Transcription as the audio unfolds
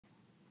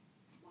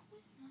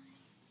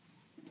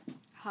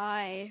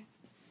Hi.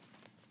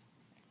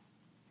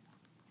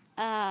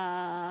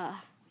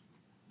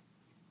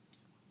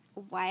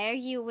 Why are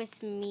you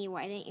with me?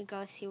 Why didn't you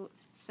go see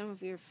some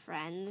of your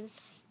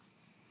friends?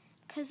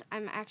 'Cause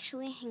I'm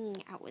actually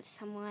hanging out with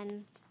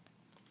someone.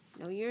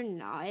 No, you're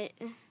not.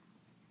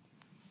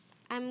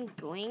 I'm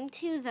going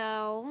to,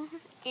 though,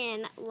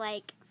 in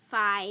like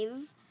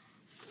 5,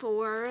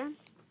 4,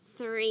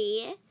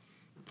 3,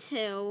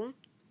 2,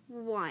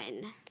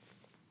 1.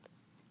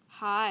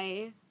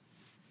 Hi.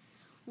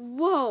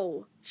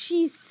 Whoa,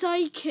 she's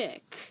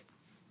psychic.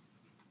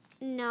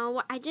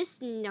 No, I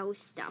just know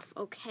stuff,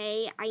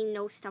 okay? I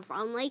know stuff,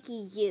 unlike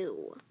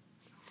you.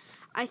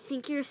 I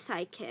think you're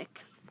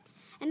psychic.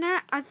 And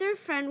our other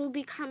friend will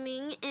be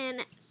coming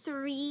in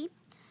 3,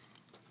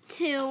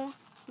 2,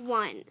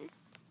 1.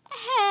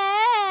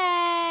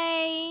 Hey!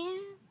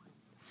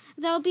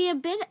 There'll be a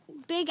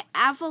big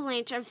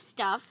avalanche of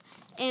stuff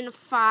in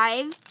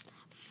 5,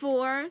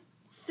 4,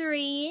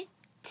 3,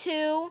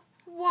 2,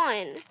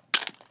 1.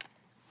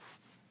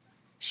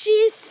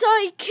 She's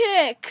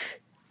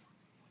psychic!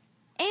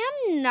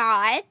 Am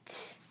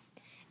not.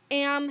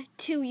 Am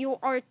too. You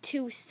are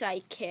too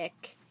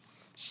psychic.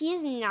 She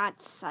is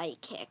not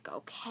psychic,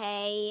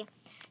 okay?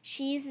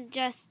 She's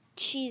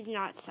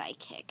not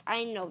psychic.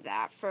 I know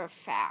that for a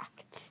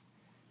fact.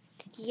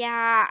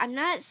 Yeah, I'm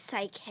not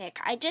psychic.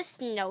 I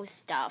just know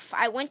stuff.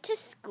 I went to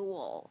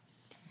school,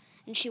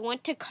 and she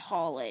went to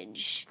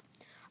college.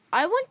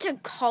 I went to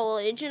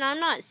college, and I'm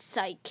not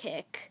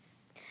psychic.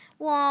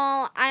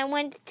 Well, I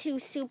went to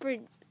super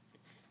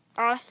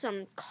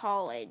awesome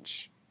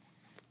college.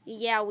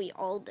 Yeah, we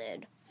all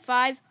did.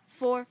 5,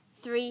 4,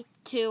 3,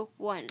 2,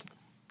 1.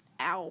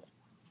 Ow.